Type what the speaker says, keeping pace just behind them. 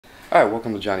Alright,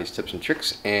 welcome to Johnny's Tips and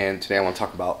Tricks, and today I want to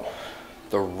talk about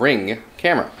the Ring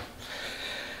camera.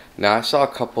 Now I saw a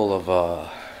couple of,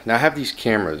 now I have these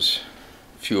cameras,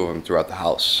 a few of them throughout the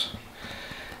house,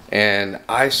 and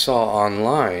I saw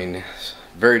online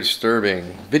very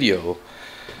disturbing video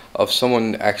of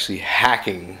someone actually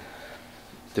hacking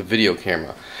the video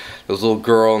camera. There was a little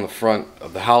girl in the front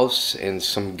of the house, and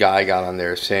some guy got on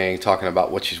there talking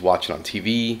about what she's watching on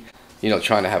TV,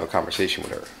 trying to have a conversation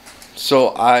with her. So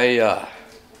it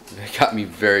got me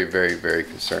very, very, very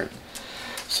concerned.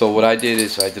 So what I did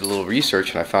is I did a little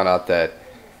research, and I found out that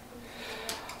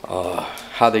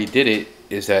how they did it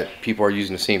is that people are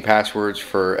using the same passwords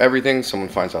for everything. Someone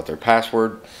finds out their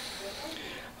password,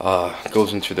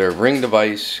 goes into their Ring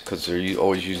device, because they're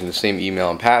always using the same email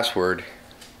and password,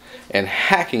 and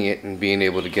hacking it and being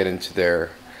able to get into their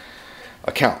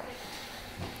account.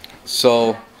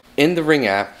 So in the Ring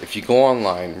app, if you go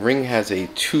online, Ring has a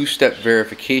two-step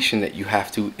verification that you have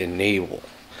to enable.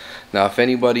 Now, if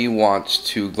anybody wants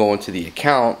to go into the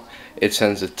account, it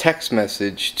sends a text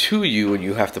message to you, and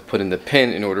you have to put in the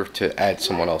PIN in order to add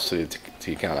someone else to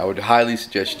the account. I would highly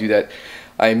suggest you do that.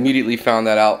 I immediately found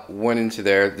that out, went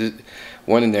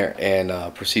in there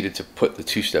and proceeded to put the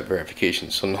two-step verification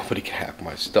so nobody can hack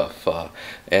my stuff.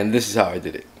 And this is how I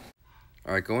did it.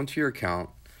 Alright, go into your account.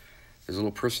 There's a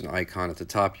little person icon at the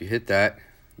top. You hit that.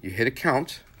 You hit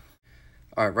account.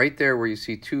 Alright, right there where you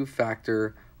see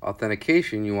two-factor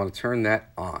authentication, you want to turn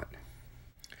that on.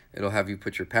 It'll have you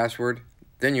put your password,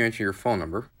 then you enter your phone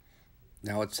number.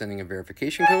 Now it's sending a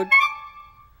verification code.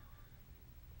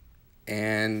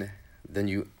 And then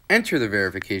you enter the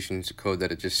verification code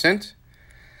that it just sent.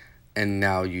 And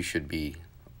now you should be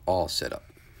all set up.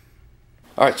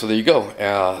 Alright, so there you go.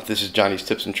 This is Johnny's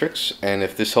Tips and Tricks, and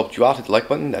if this helped you out, hit the like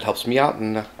button. That helps me out,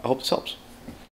 and I hope this helps.